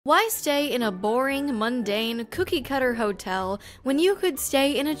Why stay in a boring, mundane, cookie-cutter hotel when you could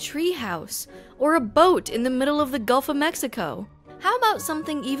stay in a treehouse or a boat in the middle of the Gulf of Mexico? How about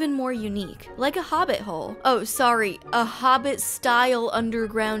something even more unique, like a hobbit hole? Oh, sorry, a hobbit-style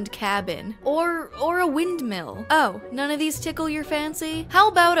underground cabin. Or a windmill. Oh, none of these tickle your fancy? How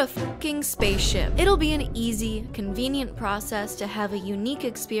about a fucking spaceship? It'll be an easy, convenient process to have a unique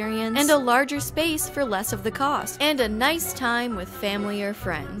experience and a larger space for less of the cost. And a nice time with family or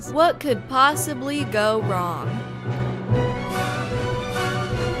friends. What could possibly go wrong?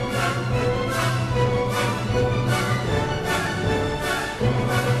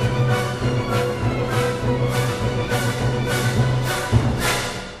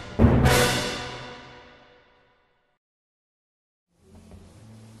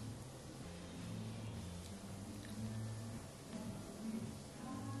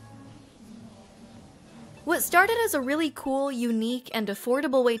 What started as a really cool, unique, and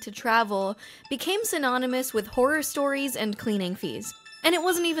affordable way to travel became synonymous with horror stories and cleaning fees. And it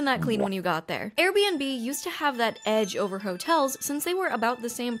wasn't even that clean when you got there. Airbnb used to have that edge over hotels since they were about the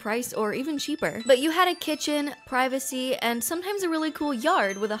same price or even cheaper. But you had a kitchen, privacy, and sometimes a really cool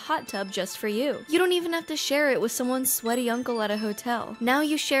yard with a hot tub just for you. You don't even have to share it with someone's sweaty uncle at a hotel. Now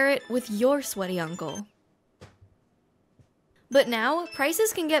you share it with your sweaty uncle. But now,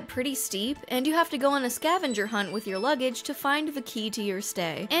 prices can get pretty steep, and you have to go on a scavenger hunt with your luggage to find the key to your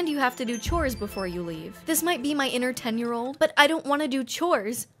stay. And you have to do chores before you leave. This might be my inner 10-year-old, but I don't want to do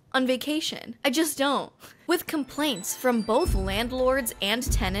chores on vacation. I just don't. With complaints from both landlords and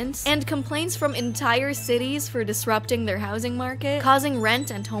tenants, and complaints from entire cities for disrupting their housing market, causing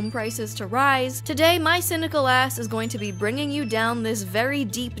rent and home prices to rise, today my cynical ass is going to be bringing you down this very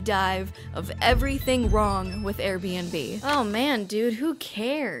deep dive of everything wrong with Airbnb. Oh man, dude, who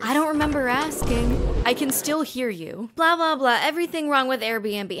cares? I don't remember asking. I can still hear you. Blah blah blah, everything wrong with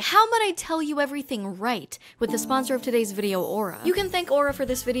Airbnb. How about I tell you everything right with the sponsor of today's video, Aura. You can thank Aura for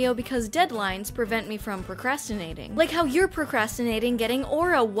this video because deadlines prevent me from procrastinating. Like how you're procrastinating getting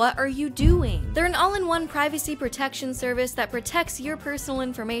Aura. What are you doing? They're an all-in-one privacy protection service that protects your personal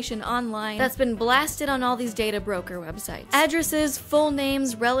information online that's been blasted on all these data broker websites. Addresses, full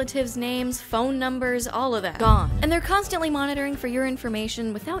names, relatives' names, phone numbers, all of that. Gone. And they're constantly monitoring for your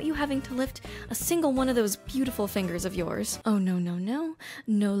information without you having to lift a single one of those beautiful fingers of yours. Oh no, no, no.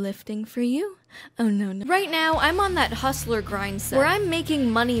 No lifting for you. Oh no, no. Right now, I'm on that hustler grind set where I'm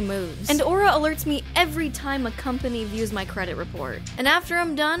making money moves. And Aura alerts me every time a company views my credit report. And after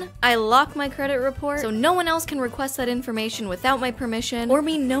I'm done, I lock my credit report so no one else can request that information without my permission or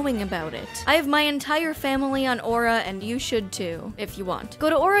me knowing about it. I have my entire family on Aura, and you should too, if you want. Go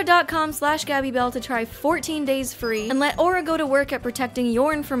to aura.com/GabbyBelle to try 14 days free and let Aura go to work at protecting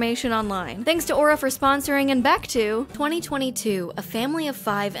your information online. Thanks to Aura for sponsoring, and back to 2022, a family of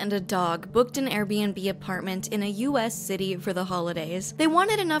 5 and a dog booked an Airbnb apartment in a US city for the holidays. They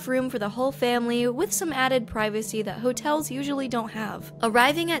wanted enough room for the whole family with some added privacy that hotels usually don't have.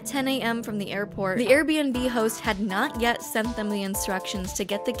 Arriving at 10 a.m. from the airport, the Airbnb host had not yet sent them the instructions to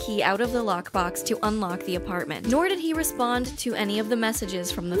get the key out of the lockbox to unlock the apartment, nor did he respond to any of the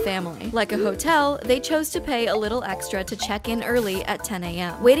messages from the family. Like a hotel, they chose to pay a little extra to check in early at 10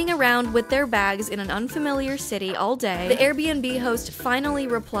 a.m. Waiting around with their bags in an unfamiliar city all day, the Airbnb host finally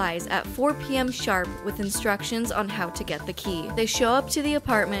replies at 4 p.m. sharp with instructions on how to get the key. They show up to the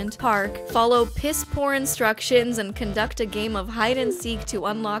apartment, park, follow piss-poor instructions, and conduct a game of hide-and-seek to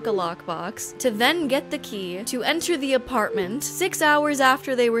unlock a lockbox, to then get the key, to enter the apartment 6 hours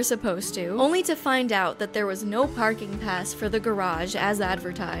after they were supposed to, only to find out that there was no parking pass for the garage as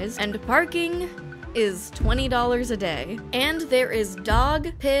advertised, and parking is $20 a day. And there is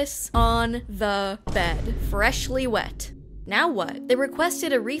dog piss on the bed, freshly wet. Now what? They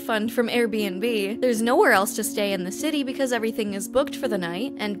requested a refund from Airbnb. There's nowhere else to stay in the city because everything is booked for the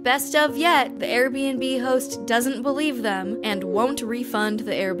night. And best of yet, the Airbnb host doesn't believe them and won't refund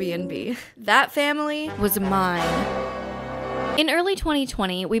the Airbnb. That family was mine. In early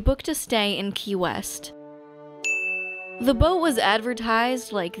 2020, we booked a stay in Key West. The boat was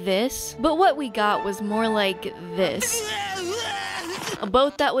advertised like this, but what we got was more like this. A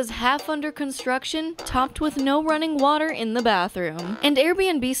boat that was half under construction, topped with no running water in the bathroom. And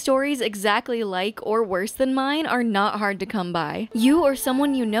Airbnb stories exactly like or worse than mine are not hard to come by. You or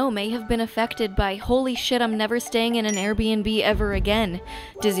someone you know may have been affected by "holy shit, I'm never staying in an Airbnb ever again"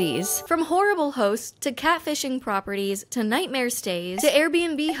 disease. From horrible hosts to catfishing properties to nightmare stays to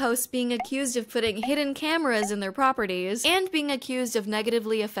Airbnb hosts being accused of putting hidden cameras in their properties and being accused of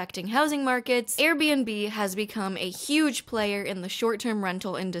negatively affecting housing markets, Airbnb has become a huge player in the short-term short-term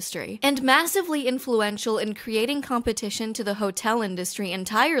rental industry, and massively influential in creating competition to the hotel industry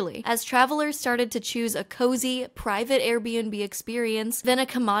entirely, as travelers started to choose a cozy, private Airbnb experience than a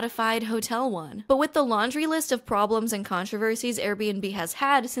commodified hotel one. But with the laundry list of problems and controversies Airbnb has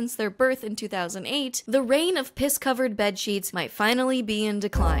had since their birth in 2008, the reign of piss-covered bedsheets might finally be in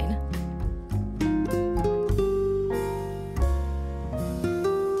decline.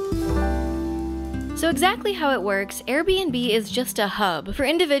 So exactly how it works, Airbnb is just a hub for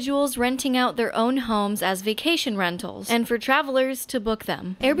individuals renting out their own homes as vacation rentals, and for travelers to book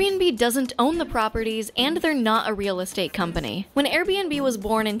them. Airbnb doesn't own the properties, and they're not a real estate company. When Airbnb was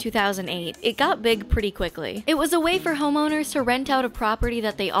born in 2008, it got big pretty quickly. It was a way for homeowners to rent out a property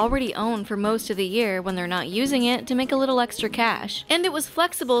that they already own for most of the year when they're not using it to make a little extra cash. And it was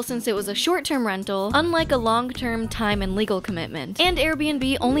flexible since it was a short-term rental, unlike a long-term time and legal commitment. And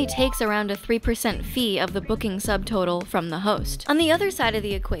Airbnb only takes around a 3% fee of the booking subtotal from the host. On the other side of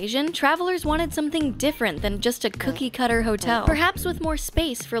the equation, travelers wanted something different than just a cookie-cutter hotel, perhaps with more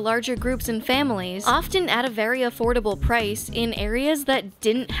space for larger groups and families, often at a very affordable price in areas that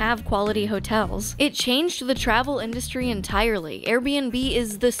didn't have quality hotels. It changed the travel industry entirely. Airbnb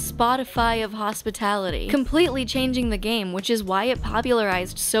is the Spotify of hospitality, completely changing the game, which is why it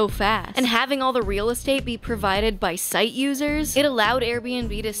popularized so fast. And having all the real estate be provided by site users, it allowed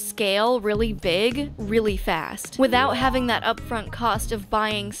Airbnb to scale really big, really fast, without having that upfront cost of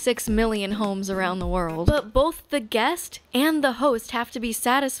buying 6 million homes around the world. But both the guest and the host have to be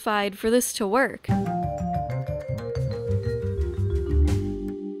satisfied for this to work.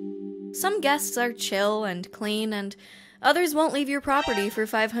 Some guests are chill and clean, and others won't leave your property for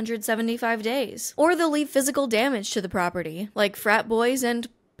 575 days. Or they'll leave physical damage to the property, like frat boys and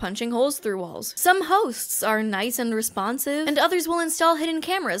punching holes through walls. Some hosts are nice and responsive, and others will install hidden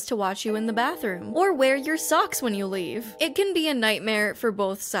cameras to watch you in the bathroom, or wear your socks when you leave. It can be a nightmare for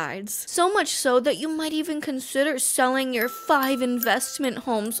both sides. So much so that you might even consider selling your 5 investment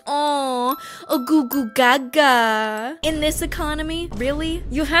homes. Aww, a goo goo gaga. In this economy, really?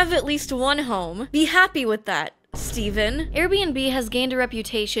 You have at least one home. Be happy with that, Steven. Airbnb has gained a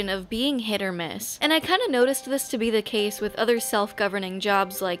reputation of being hit or miss, and I kind of noticed this to be the case with other self-governing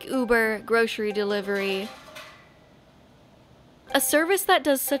jobs like Uber, grocery delivery. A service that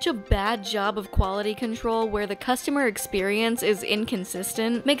does such a bad job of quality control where the customer experience is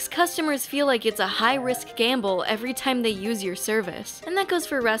inconsistent makes customers feel like it's a high-risk gamble every time they use your service. And that goes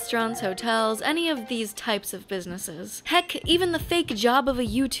for restaurants, hotels, any of these types of businesses. Heck, even the fake job of a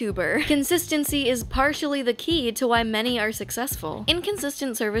YouTuber. Consistency is partially the key to why many are successful.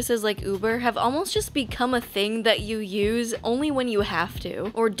 Inconsistent services like Uber have almost just become a thing that you use only when you have to,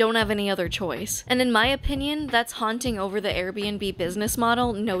 or don't have any other choice. And in my opinion, that's haunting over the Airbnb business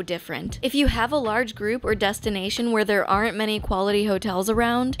model no different. If you have a large group or destination where there aren't many quality hotels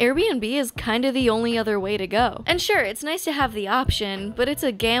around, Airbnb is kind of the only other way to go. And sure, it's nice to have the option, but it's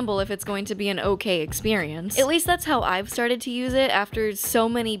a gamble if it's going to be an okay experience. At least that's how I've started to use it after so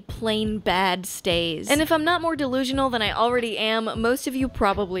many plain bad stays. And if I'm not more delusional than I already am, most of you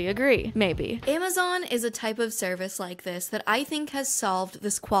probably agree. Maybe. Amazon is a type of service like this that I think has solved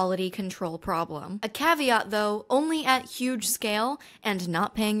this quality control problem. A caveat though, only at huge scale and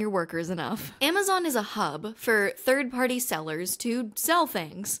not paying your workers enough. Amazon is a hub for third-party sellers to sell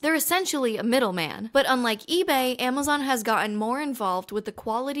things. They're essentially a middleman, but unlike eBay, Amazon has gotten more involved with the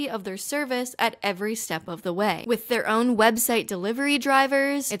quality of their service at every step of the way. With their own website delivery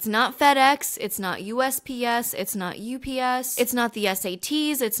drivers, it's not FedEx, it's not USPS, it's not UPS, it's not the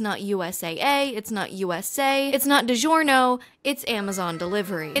SATs, it's not USAA, it's not USA, it's not DiGiorno, it's Amazon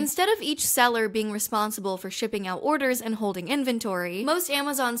delivery. Instead of each seller being responsible for shipping out orders and holding inventory, most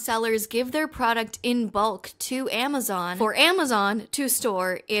Amazon sellers give their product in bulk to Amazon for Amazon to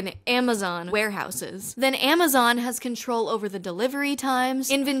store in Amazon warehouses. Then Amazon has control over the delivery times,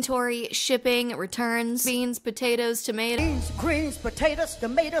 inventory, shipping, returns, beans, potatoes, tomatoes, beans, greens, potatoes,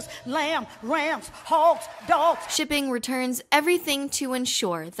 tomatoes, lamb, rams, hogs, dogs, shipping, returns, everything to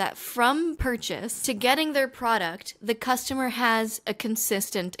ensure that from purchase to getting their product, the customer has a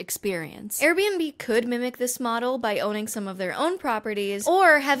consistent experience. Airbnb could mimic this model by owning some of their own properties,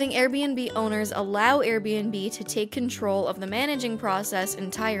 or having Airbnb owners allow Airbnb to take control of the managing process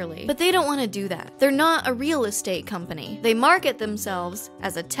entirely. But they don't want to do that. They're not a real estate company. They market themselves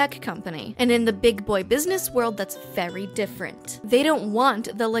as a tech company. And in the big boy business world, that's very different. They don't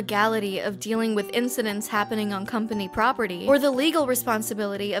want the legality of dealing with incidents happening on company property, or the legal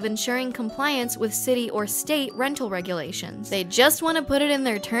responsibility of ensuring compliance with city or state rental regulations. reasons. They just want to put it in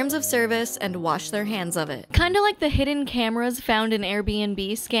their terms of service and wash their hands of it. Kinda like the hidden cameras found in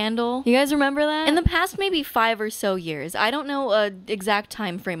Airbnb scandal. You guys remember that? In the past maybe 5 or so years, I don't know an exact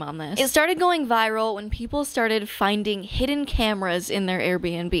time frame on this, it started going viral when people started finding hidden cameras in their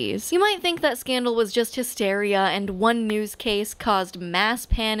Airbnbs. You might think that scandal was just hysteria and one news case caused mass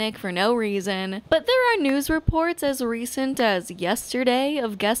panic for no reason, but there are news reports as recent as yesterday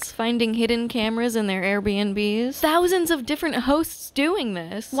of guests finding hidden cameras in their Airbnbs. Thousands of different hosts doing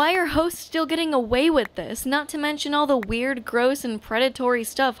this. Why are hosts still getting away with this? Not to mention all the weird, gross, and predatory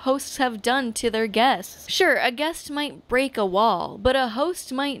stuff hosts have done to their guests. Sure, a guest might break a wall, but a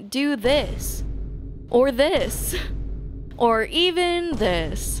host might do this. Or this. Or even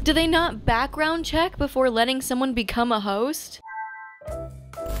this. Do they not background check before letting someone become a host?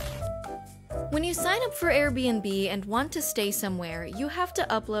 When you sign up for Airbnb and want to stay somewhere, you have to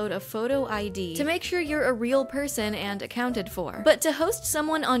upload a photo ID to make sure you're a real person and accounted for. But to host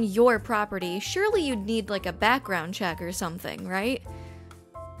someone on your property, surely you'd need like a background check or something, right?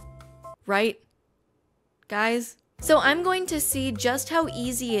 Right? Guys? So I'm going to see just how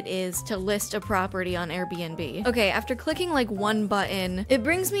easy it is to list a property on Airbnb. Okay, after clicking like one button, it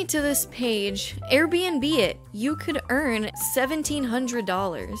brings me to this page, Airbnb it. You could earn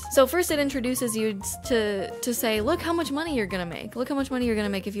 $1,700. So first it introduces you to say, look how much money you're gonna make. Look how much money you're gonna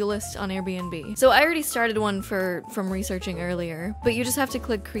make if you list on Airbnb. So I already started one from researching earlier, but you just have to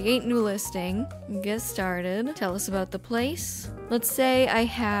click create new listing, get started, tell us about the place. Let's say I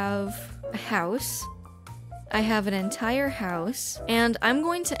have a house. I have an entire house, and I'm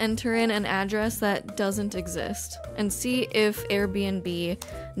going to enter in an address that doesn't exist and see if Airbnb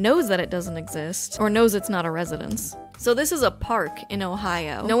knows that it doesn't exist or knows it's not a residence. So this is a park in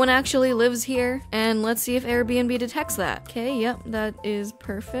Ohio. No one actually lives here, and let's see if Airbnb detects that. Okay, yep, that is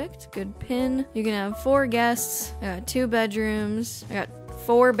perfect. Good pin. You can have 4 guests. I got 2 bedrooms. I got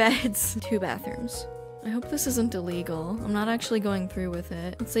 4 beds, 2 bathrooms. I hope this isn't illegal. I'm not actually going through with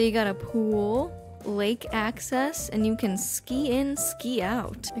it. Let's say you got a pool, lake access, and you can ski in, ski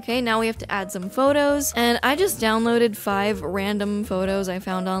out. Okay, now we have to add some photos, and I just downloaded 5 random photos I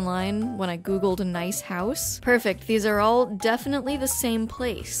found online when I googled a nice house. Perfect, these are all definitely the same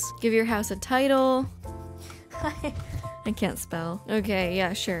place. Give your house a title. I can't spell. Okay,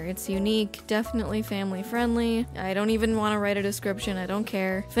 yeah, sure. It's unique, definitely family friendly. I don't even want to write a description, I don't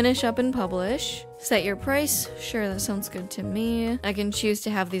care. Finish up and publish. Set your price. Sure, that sounds good to me. I can choose to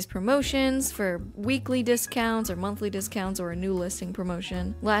have these promotions for weekly discounts or monthly discounts or a new listing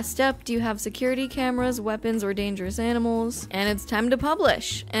promotion. Last step, do you have security cameras, weapons, or dangerous animals? And it's time to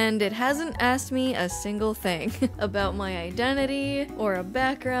publish. And it hasn't asked me a single thing about my identity or a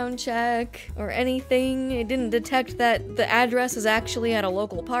background check or anything. It didn't detect that the address is actually at a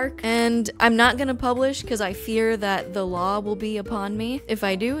local park. And I'm not gonna publish because I fear that the law will be upon me if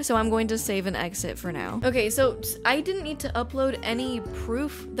I do, so I'm going to save and exit for now. Okay, so I didn't need to upload any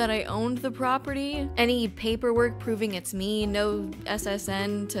proof that I owned the property, any paperwork proving it's me, no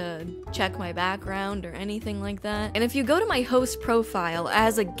SSN to check my background or anything like that. And if you go to my host profile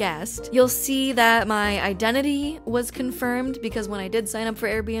as a guest, you'll see that my identity was confirmed because when I did sign up for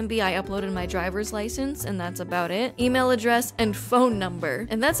Airbnb, I uploaded my driver's license, and that's about it. Email address and phone number,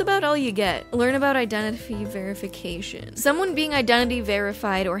 and that's about all you get. Learn about identity verification. Someone being identity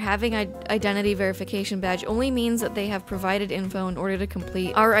verified or having identity verification badge only means that they have provided info in order to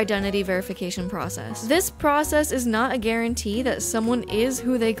complete our identity verification process. This process is not a guarantee that someone is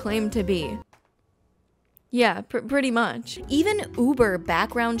who they claim to be. Yeah, pretty much. Even Uber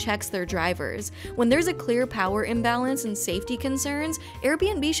background checks their drivers. When there's a clear power imbalance and safety concerns,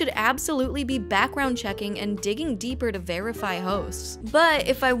 Airbnb should absolutely be background checking and digging deeper to verify hosts. But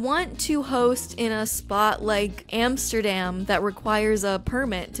if I want to host in a spot like Amsterdam that requires a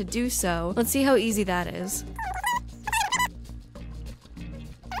permit to do so, let's see how easy that is.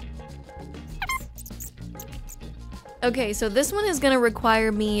 Okay, so this one is gonna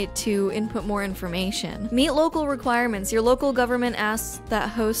require me to input more information. Meet local requirements. Your local government asks that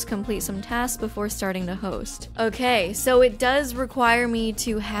hosts complete some tasks before starting to host. Okay, so it does require me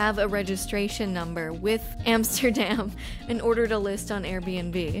to have a registration number with Amsterdam in order to list on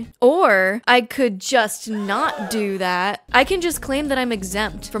Airbnb. Or I could just not do that. I can just claim that I'm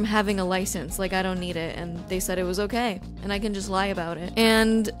exempt from having a license, like I don't need it, and they said it was okay. And I can just lie about it.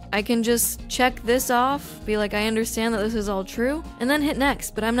 And I can just check this off, be like, I understand that this is all true, and then hit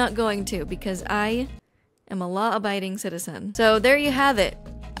next, but I'm not going to because I am a law-abiding citizen. So there you have it.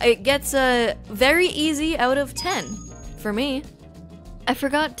 It gets a very easy out of 10 for me. I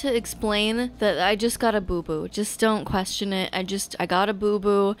forgot to explain that I just got a boo-boo. Just don't question it. I got a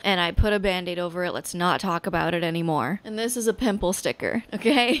boo-boo and I put a band-aid over it. Let's not talk about it anymore. And this is a pimple sticker,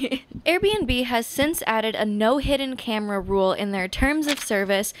 okay? Airbnb has since added a no hidden camera rule in their terms of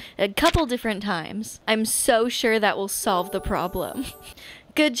service a couple different times. I'm so sure that will solve the problem.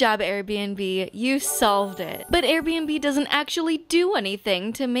 Good job, Airbnb. You solved it. But Airbnb doesn't actually do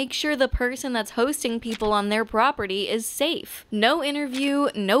anything to make sure the person that's hosting people on their property is safe. No interview,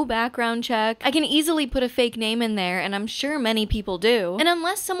 no background check. I can easily put a fake name in there, and I'm sure many people do. And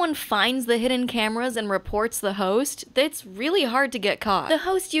unless someone finds the hidden cameras and reports the host, it's really hard to get caught. The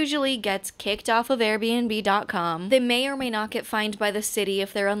host usually gets kicked off of Airbnb.com. They may or may not get fined by the city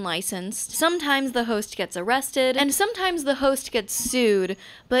if they're unlicensed. Sometimes the host gets arrested, and sometimes the host gets sued.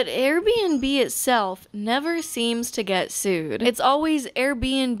 But Airbnb itself never seems to get sued. It's always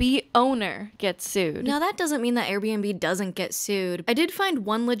Airbnb owner gets sued. Now that doesn't mean that Airbnb doesn't get sued. I did find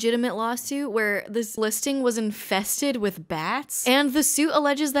one legitimate lawsuit where this listing was infested with bats, and the suit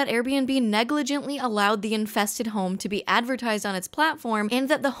alleges that Airbnb negligently allowed the infested home to be advertised on its platform, and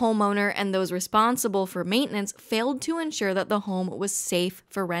that the homeowner and those responsible for maintenance failed to ensure that the home was safe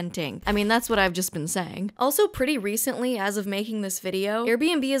for renting. I mean, that's what I've just been saying. Also, pretty recently, as of making this video,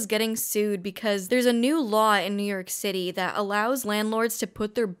 Airbnb is getting sued because there's a new law in New York City that allows landlords to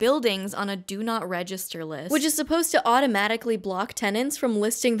put their buildings on a do not register list, which is supposed to automatically block tenants from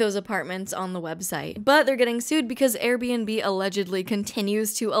listing those apartments on the website. But they're getting sued because Airbnb allegedly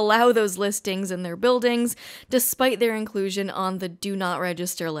continues to allow those listings in their buildings despite their inclusion on the do not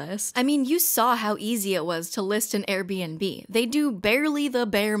register list. I mean, you saw how easy it was to list an Airbnb. They do barely the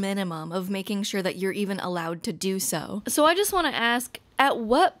bare minimum of making sure that you're even allowed to do so. So I just want to ask, at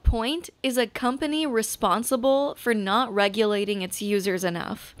what point is a company responsible for not regulating its users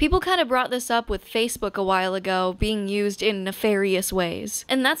enough? People kind of brought this up with Facebook a while ago being used in nefarious ways.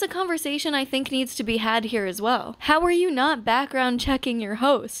 And that's a conversation I think needs to be had here as well. How are you not background checking your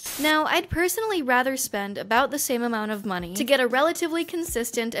hosts? Now, I'd personally rather spend about the same amount of money to get a relatively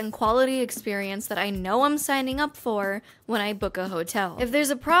consistent and quality experience that I know I'm signing up for when I book a hotel. If there's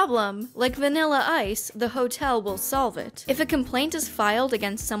a problem, like vanilla ice, the hotel will solve it. If a complaint is filed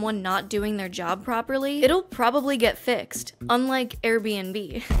against someone not doing their job properly, it'll probably get fixed, unlike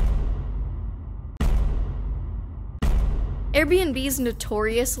Airbnb. Airbnb's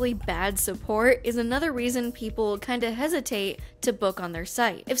notoriously bad support is another reason people kinda hesitate to book on their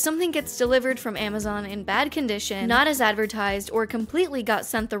site. If something gets delivered from Amazon in bad condition, not as advertised, or completely got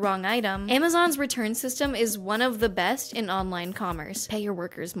sent the wrong item, Amazon's return system is one of the best in online commerce. Pay your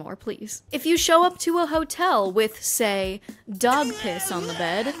workers more, please. If you show up to a hotel with, say, dog piss on the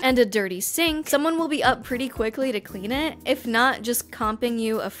bed and a dirty sink, someone will be up pretty quickly to clean it, if not just comping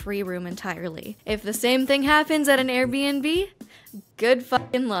you a free room entirely. If the same thing happens at an Airbnb, good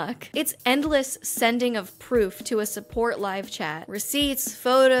fucking luck. It's endless sending of proof to a support live chat. Receipts,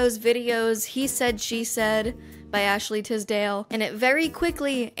 photos, videos, he said, she said, by Ashley Tisdale, and it very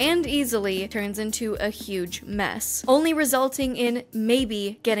quickly and easily turns into a huge mess, only resulting in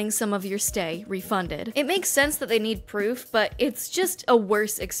maybe getting some of your stay refunded. It makes sense that they need proof, but it's just a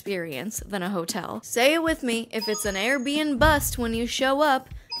worse experience than a hotel. Say it with me, if it's an AirbnBust when you show up,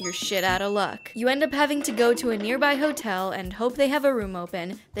 you're shit out of luck. You end up having to go to a nearby hotel and hope they have a room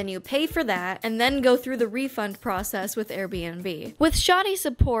open, then you pay for that, and then go through the refund process with Airbnb. With shoddy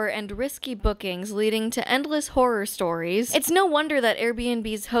support and risky bookings leading to endless horror stories, it's no wonder that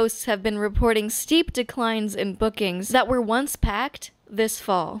Airbnb's hosts have been reporting steep declines in bookings that were once packed this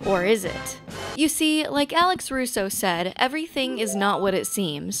fall. Or is it? You see, like Alex Russo said, everything is not what it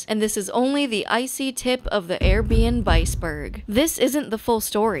seems, and this is only the icy tip of the Airbnb iceberg. This isn't the full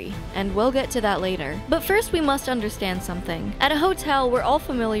story, and we'll get to that later. But first we must understand something. At a hotel, we're all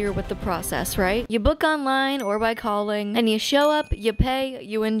familiar with the process, right? You book online or by calling, and you show up, you pay,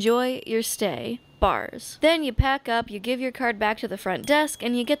 you enjoy your stay. Bars. Then you pack up, you give your card back to the front desk,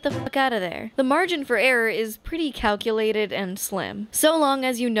 and you get the fuck out of there. The margin for error is pretty calculated and slim. So long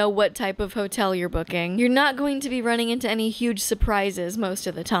as you know what type of hotel you're booking, you're not going to be running into any huge surprises most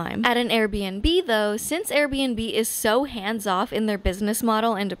of the time. At an Airbnb though, since Airbnb is so hands-off in their business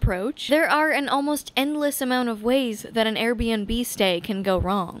model and approach, there are an almost endless amount of ways that an Airbnb stay can go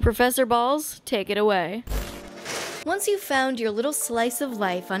wrong. Professor Balls, take it away. Once you've found your little slice of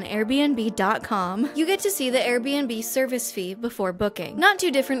life on Airbnb.com, you get to see the Airbnb service fee before booking. Not too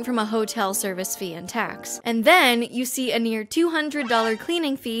different from a hotel service fee and tax. And then you see a near $200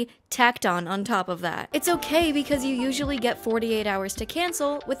 cleaning fee tacked on top of that. It's okay because you usually get 48 hours to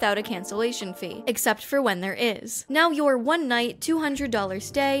cancel without a cancellation fee, except for when there is. Now your one night $200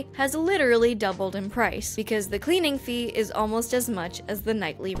 stay has literally doubled in price because the cleaning fee is almost as much as the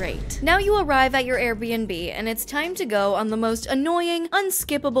nightly rate. Now you arrive at your Airbnb and it's time to go on the most annoying,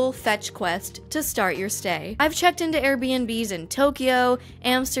 unskippable fetch quest to start your stay. I've checked into Airbnbs in Tokyo,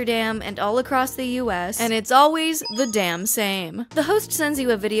 Amsterdam, and all across the US, and it's always the damn same. The host sends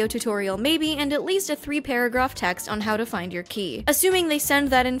you a video tutorial maybe and at least a 3-paragraph text on how to find your key. Assuming they send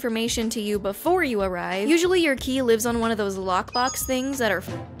that information to you before you arrive, usually your key lives on one of those lockbox things that are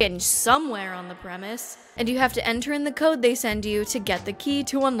f***ing somewhere on the premise, and you have to enter in the code they send you to get the key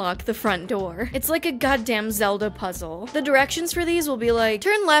to unlock the front door. It's like a goddamn Zelda puzzle. The directions for these will be like,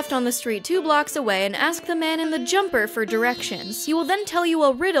 turn left on the street 2 blocks away and ask the man in the jumper for directions. He will then tell you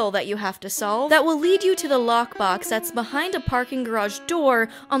a riddle that you have to solve that will lead you to the lockbox that's behind a parking garage door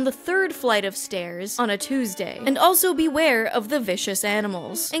on the 3rd flight of stairs on a Tuesday. And also beware of the vicious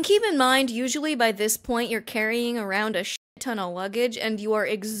animals. And keep in mind, usually by this point you're carrying around a ton of luggage and you are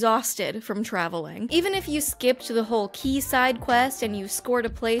exhausted from traveling. Even if you skipped the whole key side quest and you scored a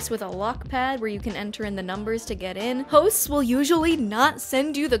place with a lock pad where you can enter in the numbers to get in, hosts will usually not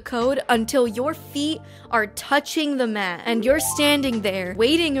send you the code until your feet are touching the mat and you're standing there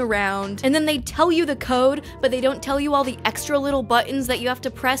waiting around, and then they tell you the code but they don't tell you all the extra little buttons that you have to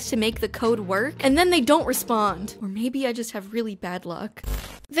press to make the code work, and then they don't respond. Or maybe I just have really bad luck.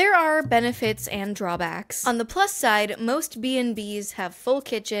 There are benefits and drawbacks. On the plus side, most B&Bs have full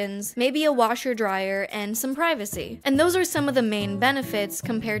kitchens, maybe a washer dryer, and some privacy. And those are some of the main benefits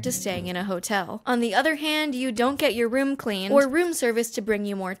compared to staying in a hotel. On the other hand, you don't get your room cleaned or room service to bring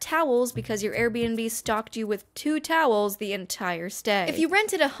you more towels because your Airbnb stocked you with 2 towels the entire stay. If you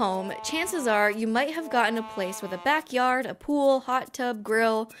rented a home, chances are you might have gotten a place with a backyard, a pool, hot tub,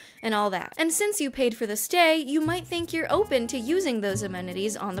 grill, and all that. And since you paid for the stay, you might think you're open to using those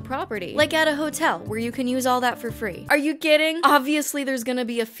amenities on the property. Like at a hotel, where you can use all that for free. Are you kidding? Obviously there's gonna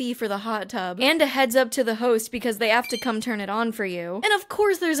be a fee for the hot tub, and a heads up to the host because they have to come turn it on for you. And of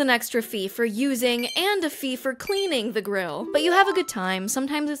course there's an extra fee for using and a fee for cleaning the grill. But you have a good time.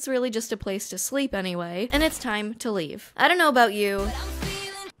 Sometimes it's really just a place to sleep anyway, and it's time to leave. I don't know about you.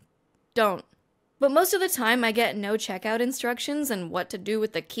 Don't. But most of the time I get no checkout instructions and what to do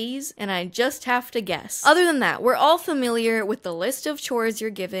with the keys, and I just have to guess. Other than that, we're all familiar with the list of chores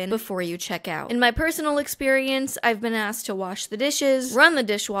you're given before you check out. In my personal experience, I've been asked to wash the dishes, run the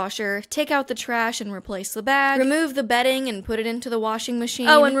dishwasher, take out the trash and replace the bag, remove the bedding and put it into the washing machine.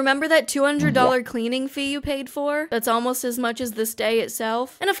 Oh, and remember that $200 cleaning fee you paid for? That's almost as much as the stay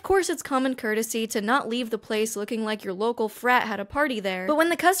itself. And of course it's common courtesy to not leave the place looking like your local frat had a party there. But when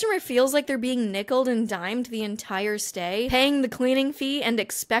the customer feels like they're being nickeled and dimed the entire stay, paying the cleaning fee and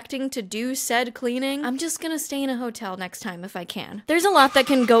expecting to do said cleaning, I'm just gonna stay in a hotel next time if I can. There's a lot that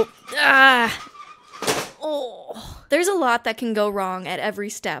can go There's a lot that can go wrong at every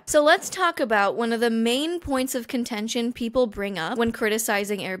step. So let's talk about one of the main points of contention people bring up when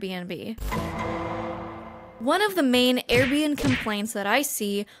criticizing Airbnb. One of the main Airbnb complaints that I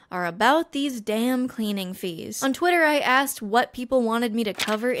see are about these damn cleaning fees. On Twitter, I asked what people wanted me to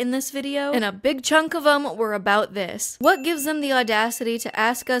cover in this video, and a big chunk of them were about this. What gives them the audacity to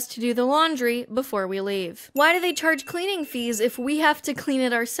ask us to do the laundry before we leave? Why do they charge cleaning fees if we have to clean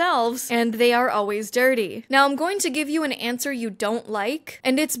it ourselves and they are always dirty? Now, I'm going to give you an answer you don't like,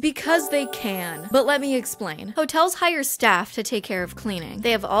 and it's because they can. But let me explain. Hotels hire staff to take care of cleaning.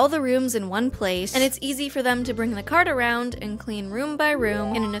 They have all the rooms in one place, and it's easy for them to bring the cart around and clean room by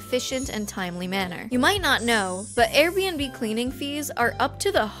room in an efficient and timely manner. You might not know, but Airbnb cleaning fees are up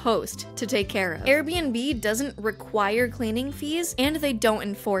to the host to take care of. Airbnb doesn't require cleaning fees, and they don't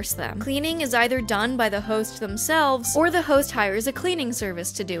enforce them. Cleaning is either done by the host themselves, or the host hires a cleaning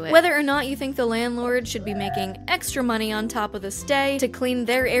service to do it. Whether or not you think the landlord should be making extra money on top of the stay to clean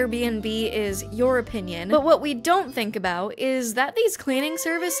their Airbnb is your opinion, but what we don't think about is that these cleaning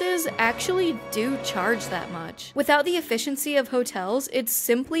services actually do charge that much. Without the efficiency of hotels, it's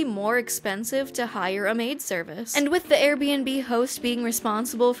simply more expensive to hire a maid service. And with the Airbnb host being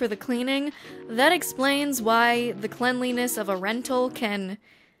responsible for the cleaning, that explains why the cleanliness of a rental can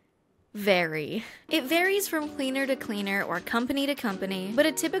Very. It varies from cleaner to cleaner or company to company, but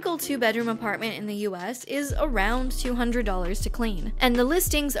a typical 2-bedroom apartment in the US is around $200 to clean. And the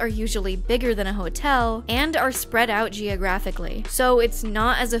listings are usually bigger than a hotel and are spread out geographically, so it's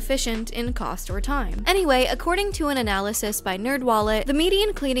not as efficient in cost or time. Anyway, according to an analysis by NerdWallet, the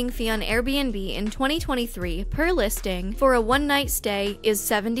median cleaning fee on Airbnb in 2023 per listing for a one-night stay is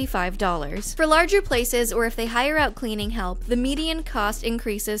 $75. For larger places or if they hire out cleaning help, the median cost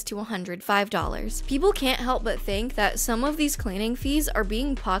increases to $105. People can't help but think that some of these cleaning fees are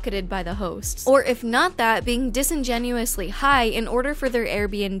being pocketed by the hosts, or if not that, being disingenuously high in order for their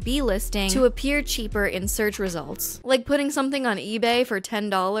Airbnb listing to appear cheaper in search results. Like putting something on eBay for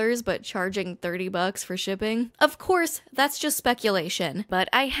 $10 but charging $30 for shipping. Of course, that's just speculation, but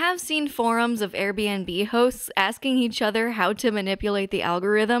I have seen forums of Airbnb hosts asking each other how to manipulate the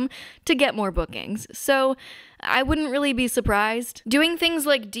algorithm to get more bookings, so I wouldn't really be surprised. Doing things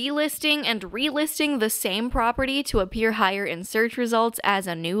like delisting and relisting the same property to appear higher in search results as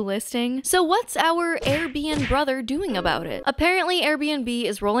a new listing. So what's our Airbnb brother doing about it? Apparently Airbnb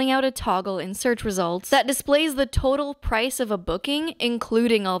is rolling out a toggle in search results that displays the total price of a booking,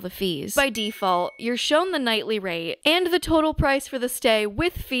 including all the fees. By default, you're shown the nightly rate and the total price for the stay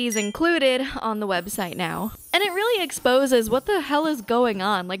with fees included on the website now. And it really exposes what the hell is going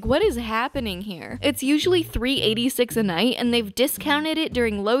on, like what is happening here. It's usually $386 a night and they've discounted it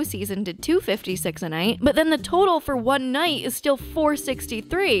during low season to $256 a night, but then the total for one night is still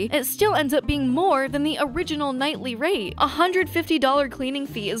 $463. It still ends up being more than the original nightly rate. A $150 cleaning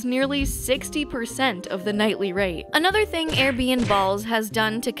fee is nearly 60% of the nightly rate. Another thing AirbnBust has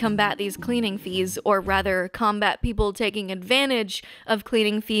done to combat these cleaning fees, or rather combat people taking advantage of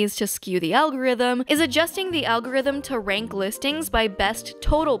cleaning fees to skew the algorithm, is adjusting the algorithm to rank listings by best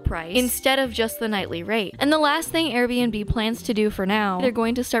total price instead of just the nightly rate. And the last thing Airbnb plans to do for now, they're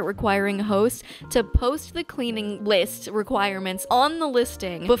going to start requiring hosts to post the cleaning list requirements on the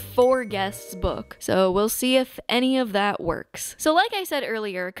listing before guests book. So we'll see if any of that works. So like I said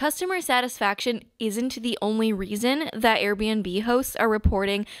earlier, customer satisfaction isn't the only reason that Airbnb hosts are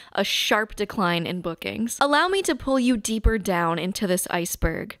reporting a sharp decline in bookings. Allow me to pull you deeper down into this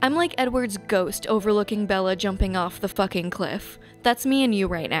iceberg. I'm like Edward's ghost overlooking Bella jumping off the fucking cliff. That's me and you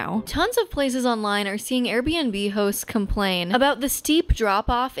right now. Tons of places online are seeing Airbnb hosts complain about the steep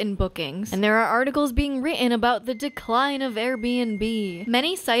drop-off in bookings, and there are articles being written about the decline of Airbnb.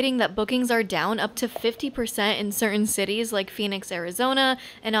 Many citing that bookings are down up to 50% in certain cities like Phoenix, Arizona,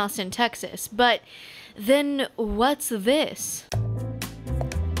 and Austin, Texas. But then what's this?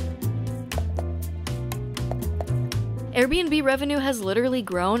 Airbnb revenue has literally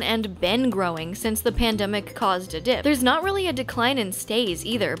grown and been growing since the pandemic caused a dip. There's not really a decline in stays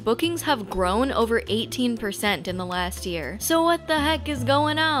either. Bookings have grown over 18% in the last year. So what the heck is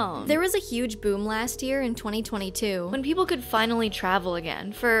going on? There was a huge boom last year in 2022 when people could finally travel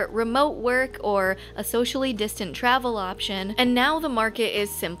again for remote work or a socially distant travel option, and now the market is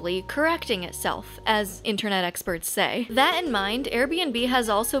simply correcting itself, as internet experts say. That in mind, Airbnb has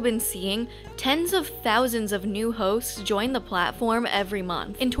also been seeing tens of thousands of new hosts join the platform every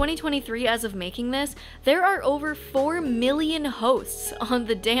month. In 2023, as of making this, there are over 4 million hosts on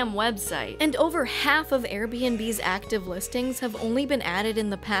the damn website. And over half of Airbnb's active listings have only been added in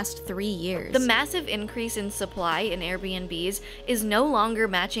the past 3 years. The massive increase in supply in Airbnbs is no longer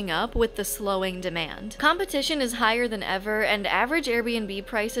matching up with the slowing demand. Competition is higher than ever, and average Airbnb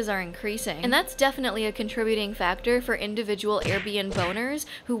prices are increasing. And that's definitely a contributing factor for individual Airbnb owners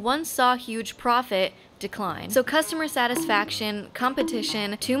who once saw huge profit decline. So customer satisfaction,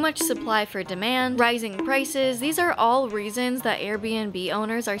 competition, too much supply for demand, rising prices, these are all reasons that Airbnb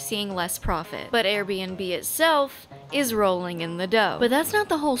owners are seeing less profit. But Airbnb itself is rolling in the dough. But that's not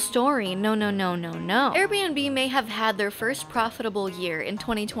the whole story. No, no, no, no, no. Airbnb may have had their first profitable year in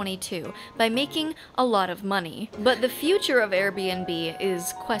 2022 by making a lot of money. But the future of Airbnb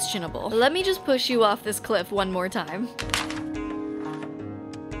is questionable. Let me just push you off this cliff one more time.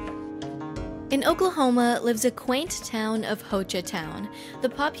 In Oklahoma lives a quaint town of Hochatown. The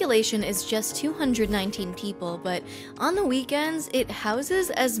population is just 219 people, but on the weekends, it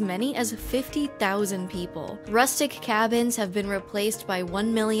houses as many as 50,000 people. Rustic cabins have been replaced by $1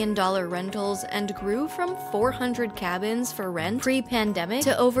 million rentals and grew from 400 cabins for rent pre-pandemic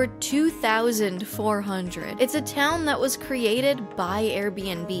to over 2,400. It's a town that was created by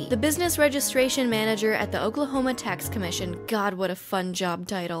Airbnb. The business registration manager at the Oklahoma Tax Commission, God, what a fun job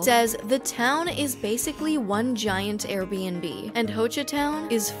title, says the town town is basically one giant Airbnb, and Ho Chi Town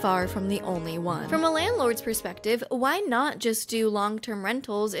is far from the only one. From a landlord's perspective, why not just do long-term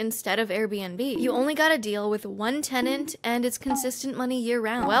rentals instead of Airbnb? You only gotta deal with one tenant and it's consistent money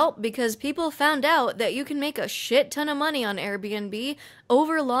year-round. Well, because people found out that you can make a shit ton of money on Airbnb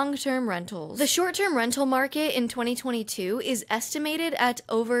over long-term rentals. The short-term rental market in 2022 is estimated at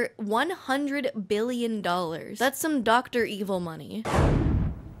over $100 billion. That's some Dr. Evil money.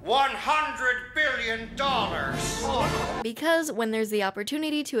 $100 billion. Because when there's the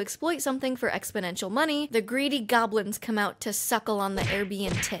opportunity to exploit something for exponential money, the greedy goblins come out to suckle on the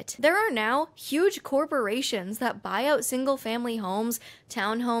Airbnb tit. There are now huge corporations that buy out single-family homes,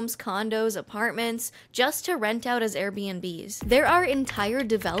 townhomes, condos, apartments, just to rent out as Airbnbs. There are entire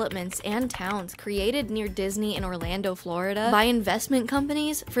developments and towns created near Disney in Orlando, Florida, by investment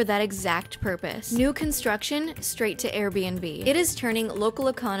companies for that exact purpose. New construction, straight to Airbnb. It is turning local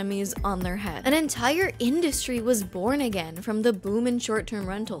economies on their head. An entire industry was born again from the boom in short-term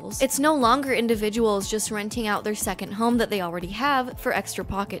rentals. It's no longer individuals just renting out their second home that they already have for extra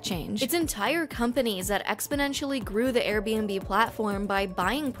pocket change. It's entire companies that exponentially grew the Airbnb platform by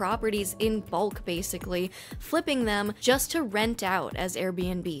buying properties in bulk, basically, flipping them just to rent out as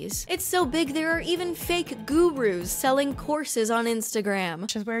Airbnbs. It's so big there are even fake gurus selling courses on Instagram.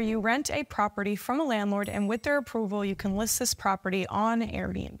 Which is where you rent a property from a landlord, and with their approval, you can list this property on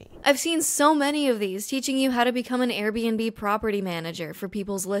Airbnb. I've seen so many of these teaching you how to become an Airbnb property manager for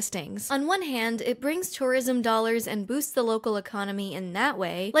people's listings. On one hand, it brings tourism dollars and boosts the local economy in that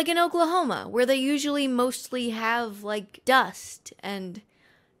way, like in Oklahoma, where they usually mostly have, like, dust and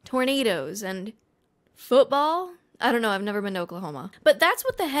tornadoes and football. I don't know, I've never been to Oklahoma. But that's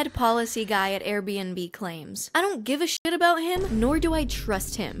what the head policy guy at Airbnb claims. I don't give a shit about him, nor do I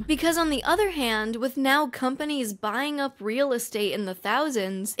trust him. Because on the other hand, with now companies buying up real estate in the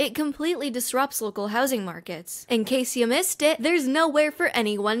thousands, it completely disrupts local housing markets. In case you missed it, there's nowhere for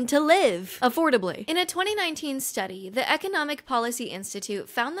anyone to live affordably. In a 2019 study, the Economic Policy Institute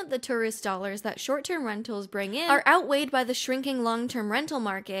found that the tourist dollars that short-term rentals bring in are outweighed by the shrinking long-term rental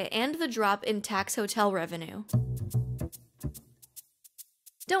market and the drop in tax hotel revenue.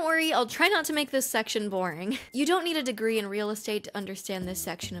 Don't worry, I'll try not to make this section boring. You don't need a degree in real estate to understand this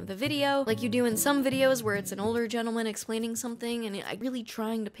section of the video, like you do in some videos where it's an older gentleman explaining something and I'm really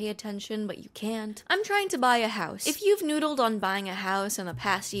trying to pay attention, but you can't. I'm trying to buy a house. If you've noodled on buying a house in the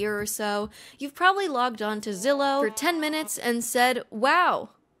past year or so, you've probably logged on to Zillow for 10 minutes and said,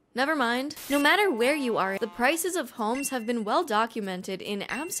 wow. Never mind. No matter where you are, the prices of homes have been well documented in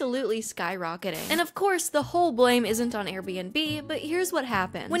absolutely skyrocketing. And of course, the whole blame isn't on Airbnb, but here's what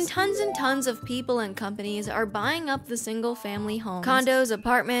happens. When tons and tons of people and companies are buying up the single-family homes, condos,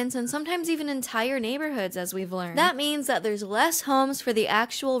 apartments, and sometimes even entire neighborhoods, as we've learned, that means that there's less homes for the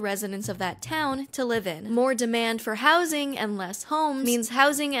actual residents of that town to live in. More demand for housing and less homes means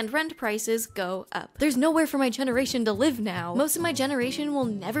housing and rent prices go up. There's nowhere for my generation to live now. Most of my generation will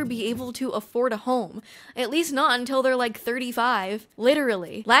never be able to afford a home, at least not until they're like 35.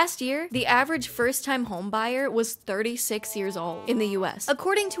 Literally. Last year, the average first-time home buyer was 36 years old in the US.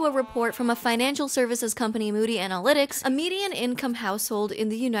 According to a report from a financial services company, Moody Analytics, a median income household in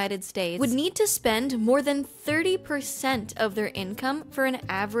the United States would need to spend more than 30% of their income for an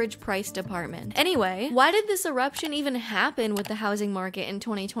average priced apartment. Anyway, why did this eruption even happen with the housing market in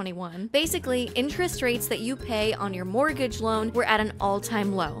 2021? Basically, interest rates that you pay on your mortgage loan were at an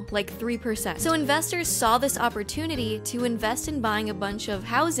all-time low, like 3%. So investors saw this opportunity to invest in buying a bunch of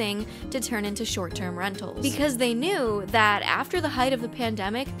housing to turn into short-term rentals. Because they knew that after the height of the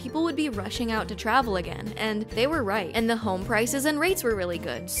pandemic, people would be rushing out to travel again, and they were right. And the home prices and rates were really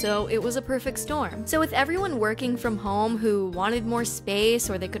good, so it was a perfect storm. So with everyone working from home who wanted more space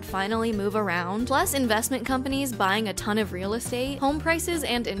or they could finally move around, plus investment companies buying a ton of real estate, home prices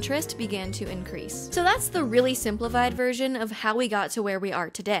and interest began to increase. So that's the really simplified version of how we got to where we are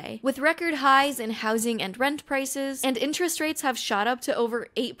today. With record highs in housing and rent prices, and interest rates have shot up to over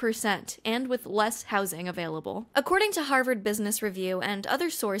 8%, and with less housing available. According to Harvard Business Review and other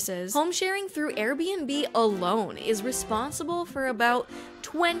sources, home sharing through Airbnb alone is responsible for about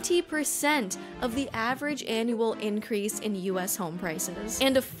 20% of the average annual increase in US home prices,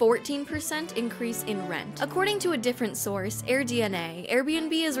 and a 14% increase in rent. According to a different source, AirDNA,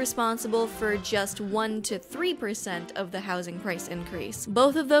 Airbnb is responsible for just 1 to 3% of the housing price increase. Both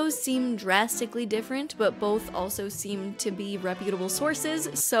Both of those seem drastically different, but both also seem to be reputable sources,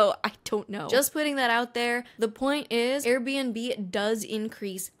 so I don't know. Just putting that out there. The point is, Airbnb does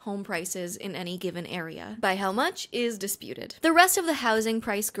increase home prices in any given area. By how much is disputed. The rest of the housing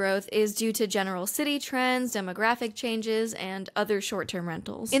price growth is due to general city trends, demographic changes, and other short-term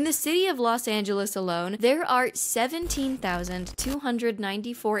rentals. In the city of Los Angeles alone, there are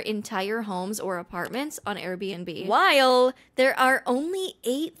 17,294 entire homes or apartments on Airbnb, while there are only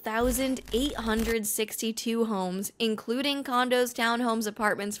 8,862 homes, including condos, townhomes,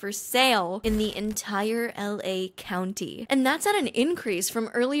 apartments for sale in the entire LA County. And that's at an increase from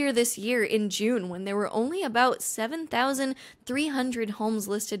earlier this year in June, when there were only about 7,300 homes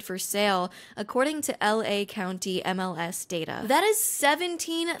listed for sale, according to LA County MLS data. That is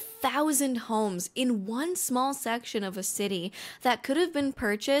 17,000 homes in one small section of a city that could have been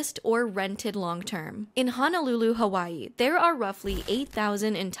purchased or rented long-term. In Honolulu, Hawaii, there are roughly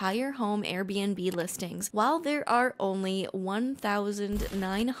 8,000 entire home Airbnb listings, while there are only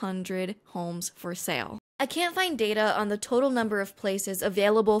 1,900 homes for sale. I can't find data on the total number of places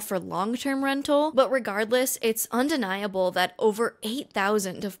available for long-term rental, but regardless, it's undeniable that over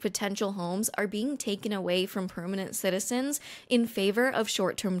 8,000 of potential homes are being taken away from permanent citizens in favor of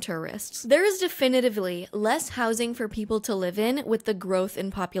short-term tourists. There is definitively less housing for people to live in with the growth in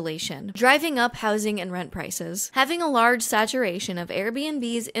population, driving up housing and rent prices. Having a large saturation of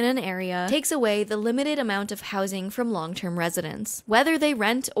Airbnbs in an area takes away the limited amount of housing from long-term residents, whether they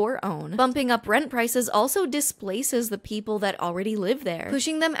rent or own. Bumping up rent prices also displaces the people that already live there,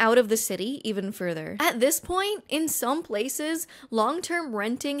 pushing them out of the city even further. At this point, in some places, long-term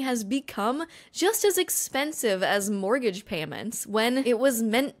renting has become just as expensive as mortgage payments when it was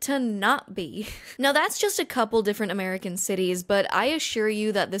meant to not be. Now, that's just a couple different American cities, but I assure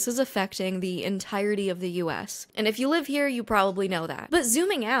you that this is affecting the entirety of the US. And if you live here, you probably know that. But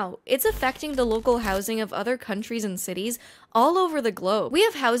zooming out, it's affecting the local housing of other countries and cities all over the globe. We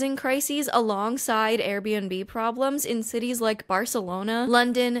have housing crises alongside Airbnb problems in cities like Barcelona,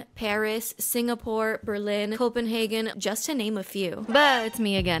 London, Paris, Singapore, Berlin, Copenhagen, just to name a few. But it's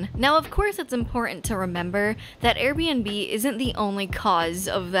me again. Now, of course, it's important to remember that Airbnb isn't the only cause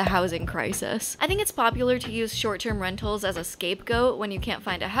of the housing crisis. I think it's popular to use short-term rentals as a scapegoat when you can't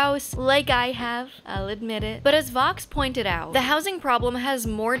find a house, like I have, I'll admit it. But as Vox pointed out, the housing problem has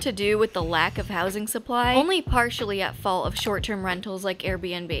more to do with the lack of housing supply, only partially at fault of short-term rentals like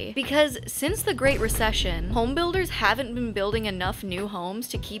Airbnb. Because since the Great Recession, home builders haven't been building enough new homes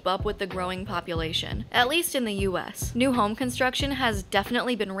to keep up with the growing population, at least in the US. New home construction has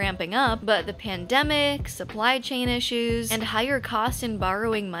definitely been ramping up, but the pandemic, supply chain issues, and higher cost in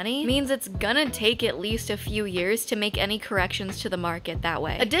borrowing money means it's gonna take at least a few years to make any corrections to the market that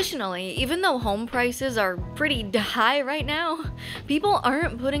way. Additionally, even though home prices are pretty high right now, people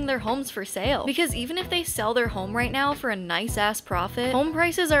aren't putting their homes for sale, because even if they sell their home right now for a nice ass profit, home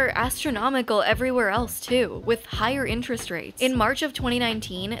prices are astronomical everywhere else too, with higher interest rates. In March of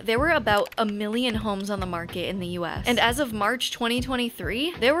 2019, there were about 1 million homes on the market in the US, and as of March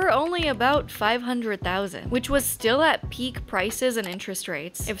 2023, there were only about 500,000, which was still at peak prices and interest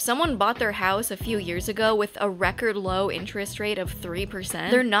rates. If someone bought their house a few years ago with a record low interest rate of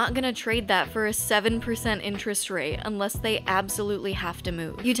 3%, they're not gonna trade that for a 7% interest rate unless they absolutely have to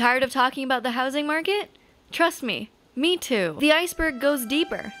move. You tired of talking about the housing market? Trust me. Me too. The iceberg goes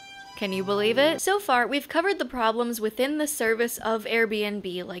deeper. Can you believe it? So far, we've covered the problems within the service of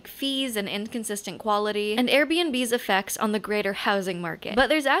Airbnb, like fees and inconsistent quality, and Airbnb's effects on the greater housing market. But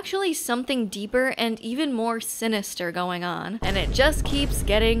there's actually something deeper and even more sinister going on, and it just keeps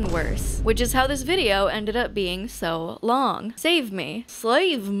getting worse, which is how this video ended up being so long. Save me.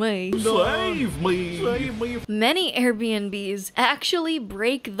 Slave me. Save me. Save me. Many Airbnbs actually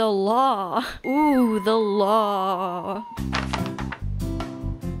break the law. Ooh, the law.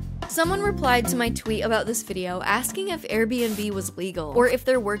 Someone replied to my tweet about this video asking if Airbnb was legal, or if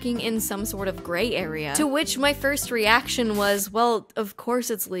they're working in some sort of gray area. To which my first reaction was, well, of course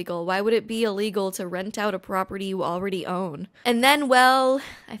it's legal. Why would it be illegal to rent out a property you already own? And then, well,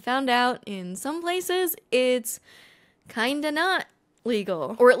 I found out in some places it's kinda not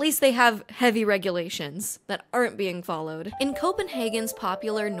legal. Or at least they have heavy regulations that aren't being followed. In Copenhagen's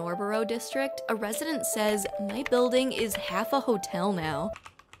popular Nørrebro district, a resident says, "My building is half a hotel now."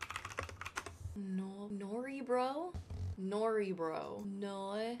 Nørrebro? Nørrebro.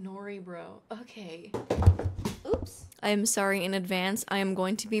 No, Nørrebro. Okay. Oops. I am sorry in advance, I am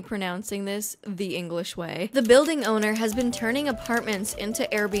going to be pronouncing this the English way. The building owner has been turning apartments into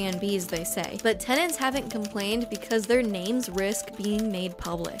Airbnbs, they say, but tenants haven't complained because their names risk being made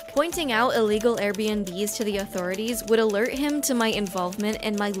public. Pointing out illegal Airbnbs to the authorities would alert him to my involvement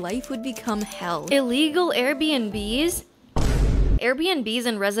and my life would become hell. Illegal Airbnbs? Airbnbs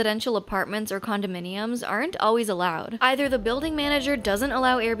in residential apartments or condominiums aren't always allowed. Either the building manager doesn't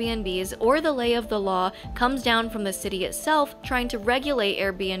allow Airbnbs or the lay of the law comes down from the city itself trying to regulate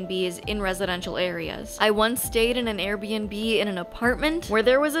Airbnbs in residential areas. I once stayed in an Airbnb in an apartment where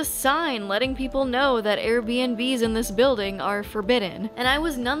there was a sign letting people know that Airbnbs in this building are forbidden, and I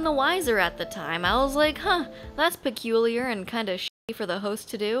was none the wiser at the time. I was like, huh, that's peculiar and kinda for the host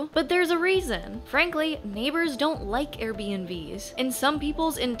to do, but there's a reason. Frankly, neighbors don't like Airbnbs, and some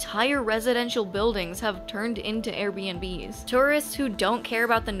people's entire residential buildings have turned into Airbnbs. Tourists who don't care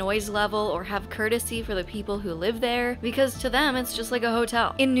about the noise level or have courtesy for the people who live there, because to them it's just like a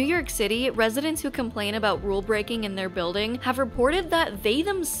hotel. In New York City, residents who complain about rule breaking in their building have reported that they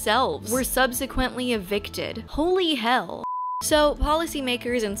themselves were subsequently evicted. Holy hell. So,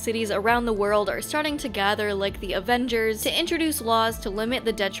 policymakers in cities around the world are starting to gather like the Avengers to introduce laws to limit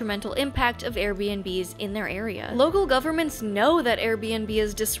the detrimental impact of Airbnbs in their area. Local governments know that Airbnb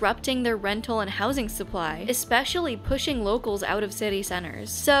is disrupting their rental and housing supply, especially pushing locals out of city centers.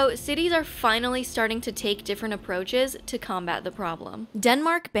 So, cities are finally starting to take different approaches to combat the problem.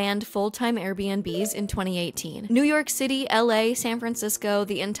 Denmark banned full-time Airbnbs in 2018. New York City, LA, San Francisco,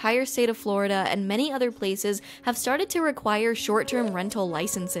 the entire state of Florida, and many other places have started to require short-term rental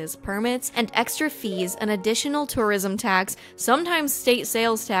licenses, permits, and extra fees, an additional tourism tax, sometimes state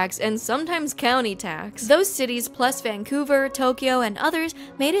sales tax, and sometimes county tax. Those cities, plus Vancouver, Tokyo, and others,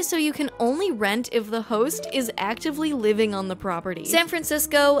 made it so you can only rent if the host is actively living on the property. San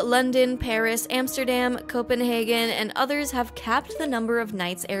Francisco, London, Paris, Amsterdam, Copenhagen, and others have capped the number of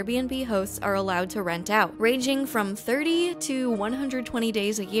nights Airbnb hosts are allowed to rent out, ranging from 30 to 120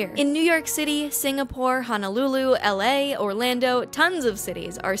 days a year. In New York City, Singapore, Honolulu, LA, Orlando, tons of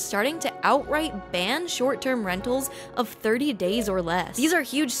cities are starting to outright ban short-term rentals of 30 days or less. These are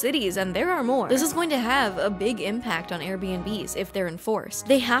huge cities, and there are more. This is going to have a big impact on Airbnbs if they're enforced.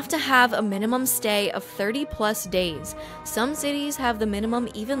 They have to have a minimum stay of 30+ days. Some cities have the minimum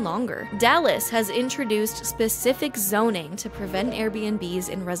even longer. Dallas has introduced specific zoning to prevent Airbnbs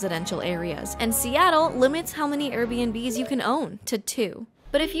in residential areas, and Seattle limits how many Airbnbs you can own to 2.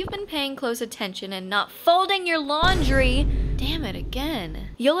 But if you've been paying close attention and not folding your laundry, damn it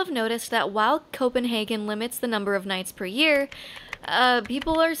again, you'll have noticed that while Copenhagen limits the number of nights per year,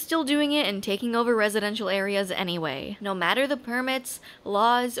 people are still doing it and taking over residential areas anyway. No matter the permits,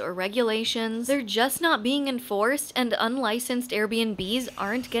 laws, or regulations, they're just not being enforced, and unlicensed Airbnbs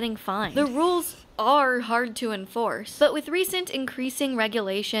aren't getting fined. The rules are hard to enforce. But with recent increasing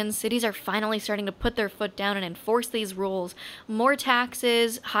regulations, cities are finally starting to put their foot down and enforce these rules. More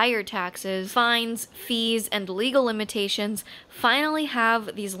taxes, higher taxes, fines, fees, and legal limitations finally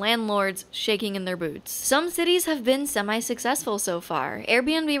have these landlords shaking in their boots. Some cities have been semi-successful so far.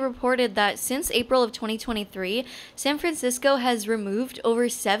 Airbnb reported that since April of 2023, San Francisco has removed over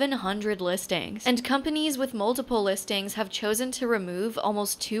 700 listings, and companies with multiple listings have chosen to remove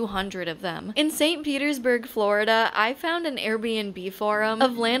almost 200 of them. In St. Petersburg, Florida, I found an Airbnb forum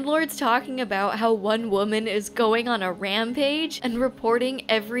of landlords talking about how one woman is going on a rampage and reporting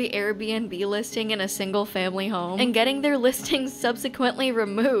every Airbnb listing in a single family home and getting their listings subsequently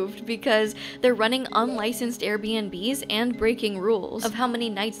removed because they're running unlicensed Airbnbs and breaking rules of how many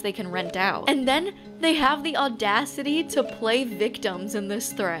nights they can rent out. And then they have the audacity to play victims in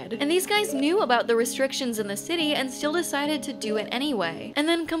this thread. And these guys knew about the restrictions in the city and still decided to do it anyway. And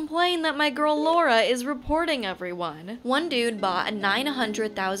then complain that my girl Laura is reporting everyone. One dude bought a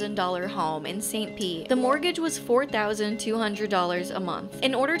 $900,000 home in St. Pete. The mortgage was $4,200 a month.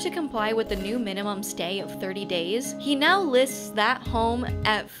 In order to comply with the new minimum stay of 30 days, he now lists that home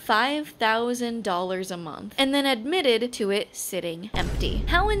at $5,000 a month and then admitted to it sitting empty.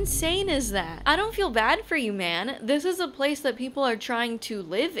 How insane is that? I don't feel bad for you, man. This is a place that people are trying to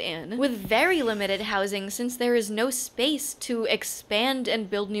live in with very limited housing since there is no space to expand and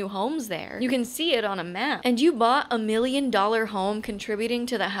build new homes there. You can see it on a map. And you bought $1 million home contributing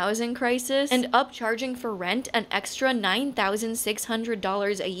to the housing crisis and upcharging for rent an extra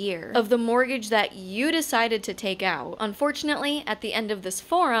 $9,600 a year of the mortgage that you decided to take out. Unfortunately, at the end of this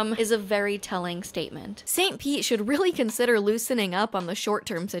forum is a very telling statement. St. Pete should really consider loosening up on the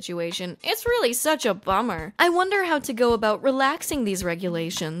short-term situation. It's really such a bummer. I wonder how to go about relaxing these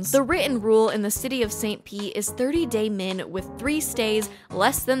regulations. The written rule in the city of St. Pete is 30-day min with 3 stays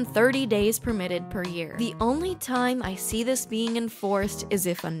less than 30 days per permitted per year. The only time I see this being enforced is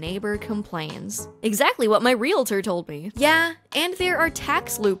if a neighbor complains. Exactly what my realtor told me. Yeah, and there are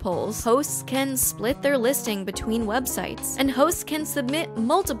tax loopholes. Hosts can split their listing between websites, and hosts can submit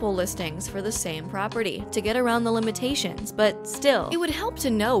multiple listings for the same property to get around the limitations, but still, it would help to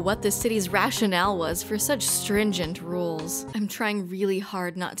know what the city's rationale was for such stringent rules. I'm trying really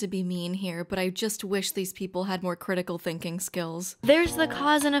hard not to be mean here, but I just wish these people had more critical thinking skills. There's the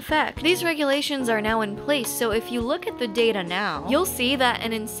cause and effect. These regulations are now in place, so if you look at the data now, you'll see that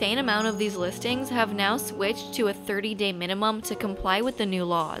an insane amount of these listings have now switched to a 30-day minimum to comply with the new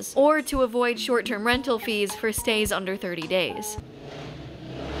laws, or to avoid short-term rental fees for stays under 30 days.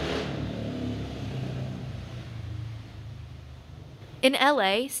 In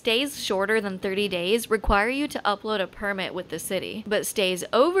LA, stays shorter than 30 days require you to upload a permit with the city, but stays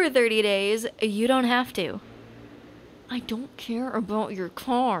over 30 days, you don't have to. I don't care about your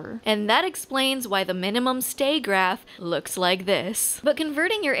car. And that explains why the minimum stay graph looks like this. But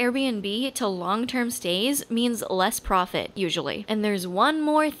converting your Airbnb to long-term stays means less profit, usually. And there's one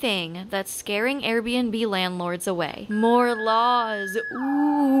more thing that's scaring Airbnb landlords away. More laws.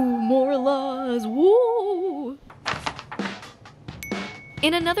 Ooh, more laws. Woo!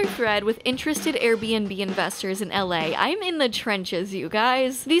 In another thread with interested Airbnb investors in LA, I'm in the trenches, you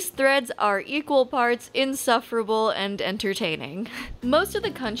guys. These threads are equal parts insufferable and entertaining. Most of the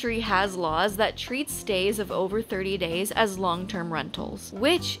country has laws that treat stays of over 30 days as long-term rentals,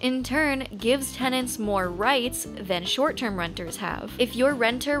 which in turn gives tenants more rights than short-term renters have. If your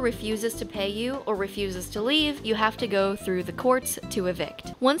renter refuses to pay you or refuses to leave, you have to go through the courts to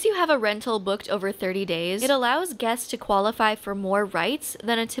evict. Once you have a rental booked over 30 days, it allows guests to qualify for more rights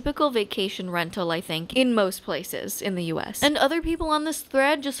than a typical vacation rental, I think, in most places in the US. And other people on this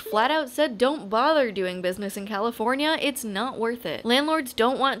thread just flat out said don't bother doing business in California, it's not worth it. Landlords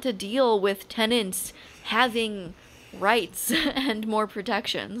don't want to deal with tenants having rights and more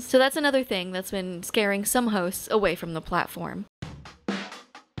protections. So that's another thing that's been scaring some hosts away from the platform.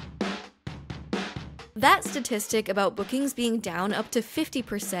 That statistic about bookings being down up to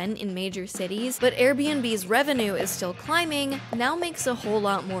 50% in major cities, but Airbnb's revenue is still climbing, now makes a whole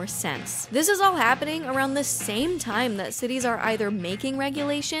lot more sense. This is all happening around the same time that cities are either making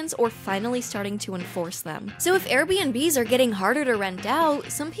regulations or finally starting to enforce them. So if Airbnbs are getting harder to rent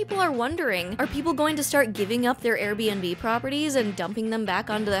out, some people are wondering, are people going to start giving up their Airbnb properties and dumping them back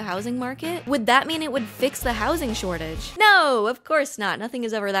onto the housing market? Would that mean it would fix the housing shortage? No, of course not. Nothing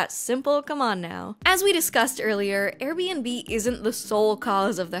is ever that simple. Come on now. As we discussed earlier, Airbnb isn't the sole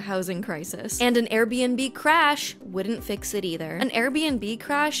cause of the housing crisis, and an Airbnb crash wouldn't fix it either. An Airbnb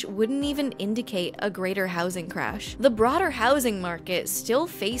crash wouldn't even indicate a greater housing crash. The broader housing market still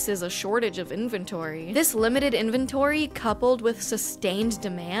faces a shortage of inventory. This limited inventory, coupled with sustained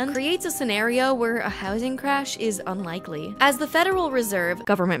demand, creates a scenario where a housing crash is unlikely. As the Federal Reserve,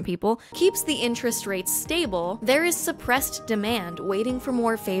 government people, keeps the interest rates stable, there is suppressed demand waiting for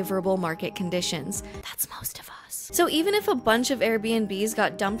more favorable market conditions. That's most of us. So even if a bunch of Airbnbs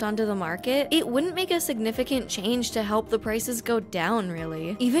got dumped onto the market, it wouldn't make a significant change to help the prices go down,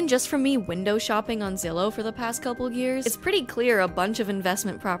 really. Even just from me window shopping on Zillow for the past couple years, it's pretty clear a bunch of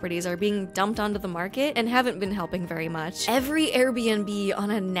investment properties are being dumped onto the market and haven't been helping very much. Every Airbnb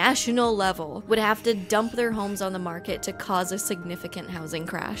on a national level would have to dump their homes on the market to cause a significant housing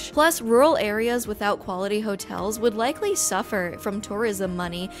crash. Plus, rural areas without quality hotels would likely suffer from tourism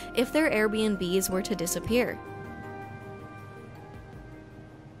money if their Airbnbs were to disappear.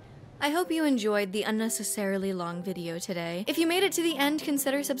 I hope you enjoyed the unnecessarily long video today. If you made it to the end,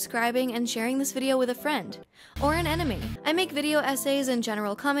 consider subscribing and sharing this video with a friend or an enemy. I make video essays and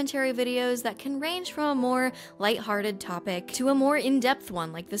general commentary videos that can range from a more lighthearted topic to a more in-depth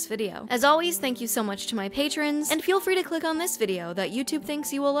one like this video. As always, thank you so much to my patrons, and feel free to click on this video that YouTube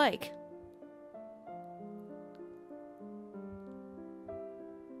thinks you will like.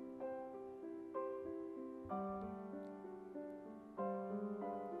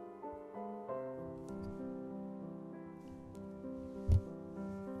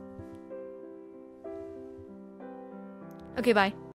 Okay, bye.